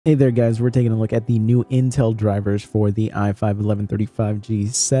Hey there guys, we're taking a look at the new Intel drivers for the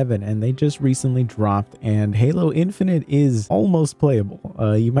i5-1135G7 and they just recently dropped, and Halo Infinite is almost playable.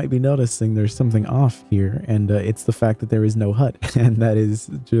 You might be noticing there's something off here, and it's the fact that there is no HUD and that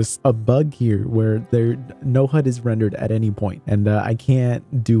is just a bug here where no HUD is rendered at any point, and I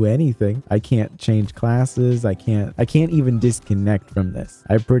can't do anything. I can't change classes. I can't even disconnect from this.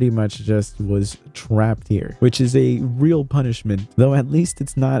 I pretty much just was trapped here, which is a real punishment, though at least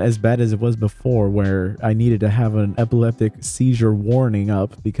it's not as bad as it was before, where I needed to have an epileptic seizure warning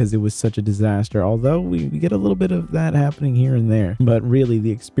up because it was such a disaster. Although we get a little bit of that happening here and there, but really the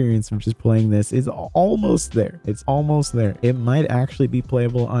experience of just playing this is almost there. It's almost there. It might actually be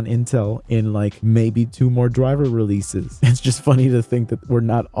playable on Intel in like maybe 2 more driver releases. It's just funny to think that we're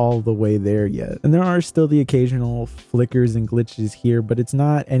not all the way there yet, and there are still the occasional flickers and glitches here, but it's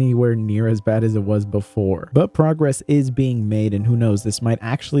not anywhere near as bad as it was before. But progress is being made, and who knows, this might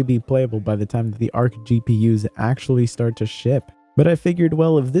actually be playable by the time that the Arc GPUs actually start to ship. But I figured,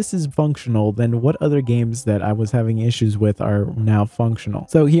 well, if this is functional, then what other games that I was having issues with are now functional?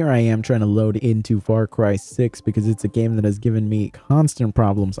 So here I am trying to load into Far Cry 6 because it's a game that has given me constant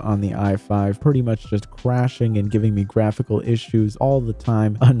problems on the i5, pretty much just crashing and giving me graphical issues all the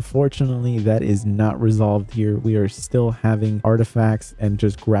time. Unfortunately, that is not resolved here. We are still having artifacts and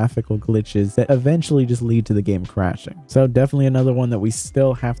just graphical glitches that eventually just lead to the game crashing. So definitely another one that we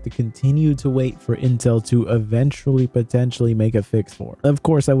still have to continue to wait for Intel to eventually potentially make a fix for. Of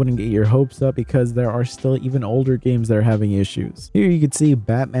course, I wouldn't get your hopes up because there are still even older games that are having issues. Here you can see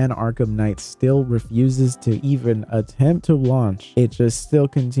Batman Arkham Knight still refuses to even attempt to launch. It just still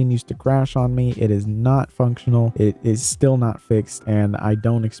continues to crash on me. It is not functional. It is still not fixed, and I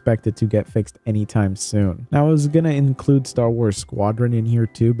don't expect it to get fixed anytime soon. Now, I was gonna include Star Wars Squadron in here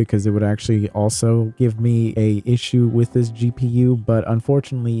too because it would actually also give me a issue with this GPU, but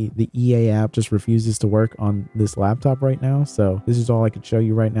unfortunately the EA app just refuses to work on this laptop right now, so this is all I could show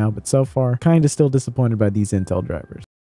you right now. But so far, kind of still disappointed by these Intel drivers.